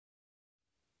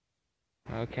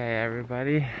Okay,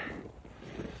 everybody.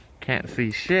 Can't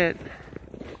see shit,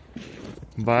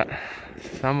 but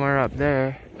somewhere up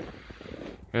there's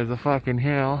a fucking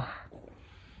hill.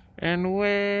 And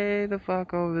way the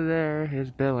fuck over there is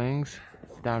Billings,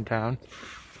 downtown,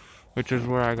 which is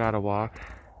where I gotta walk.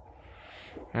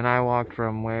 And I walked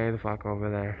from way the fuck over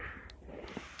there.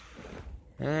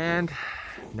 And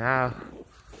now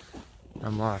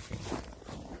I'm walking.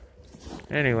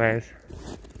 Anyways,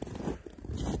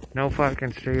 no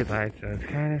fucking street lights, so it's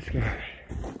kind of scary.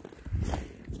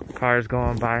 Cars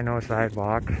going by, no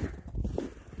sidewalk.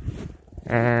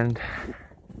 And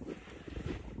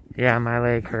yeah, my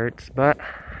leg hurts, but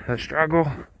I struggle.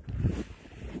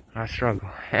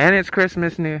 And it's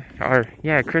Christmas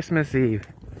Christmas Eve.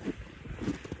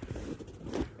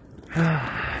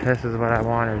 This is what I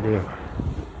want to do.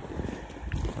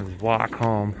 Is walk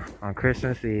home on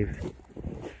Christmas Eve.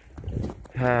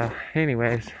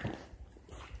 Anyways,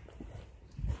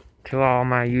 to all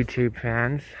my YouTube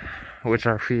fans, which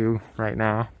are few right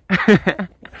now,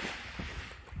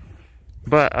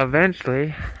 but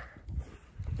eventually,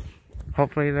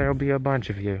 hopefully there'll be a bunch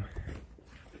of you.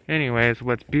 Anyways,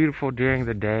 what's beautiful during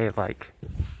the day, like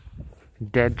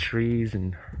dead trees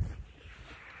and,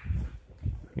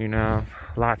 you know,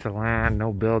 lots of land,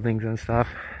 no buildings and stuff.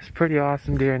 It's pretty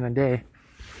awesome during the day.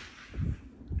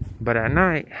 But at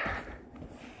night,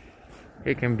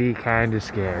 it can be kind of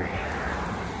scary.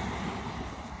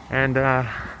 And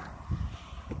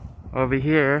over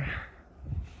here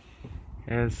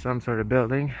is some sort of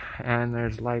building, and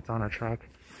there's lights on a truck.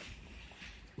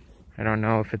 I don't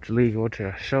know if it's legal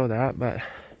to show that, but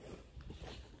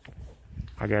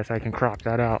I guess I can crop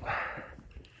that out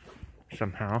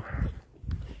somehow.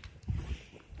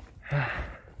 You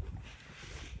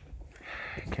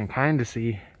can kind of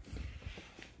see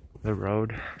the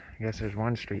road. I guess there's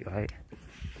one street light.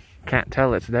 Can't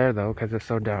tell it's there though because it's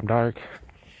so damn dark.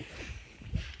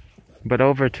 But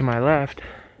over to my left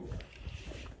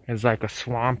is like a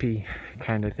swampy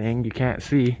kind of thing. You can't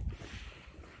see.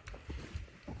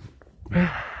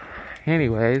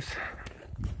 Anyways,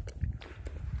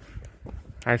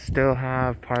 I still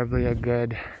have probably a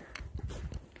good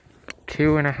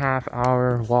 2.5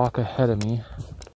 hour walk ahead of me.